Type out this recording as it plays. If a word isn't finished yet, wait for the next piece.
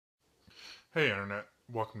Hey Internet,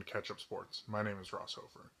 welcome to Catch Up Sports. My name is Ross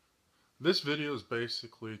Hofer. This video is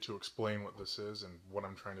basically to explain what this is and what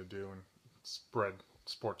I'm trying to do and spread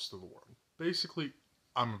sports to the world. Basically,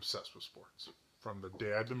 I'm obsessed with sports. From the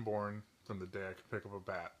day I've been born, from the day I could pick up a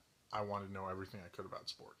bat, I wanted to know everything I could about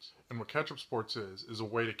sports. And what Catch Up Sports is a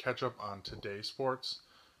way to catch up on today's sports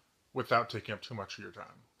without taking up too much of your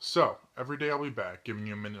time. So, every day I'll be back giving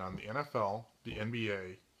you a minute on the NFL, the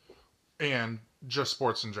NBA, and just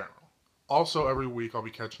sports in general. Also, every week I'll be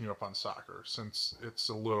catching you up on soccer since it's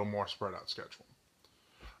a little more spread out schedule.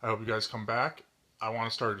 I hope you guys come back. I want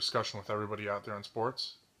to start a discussion with everybody out there on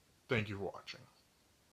sports. Thank you for watching.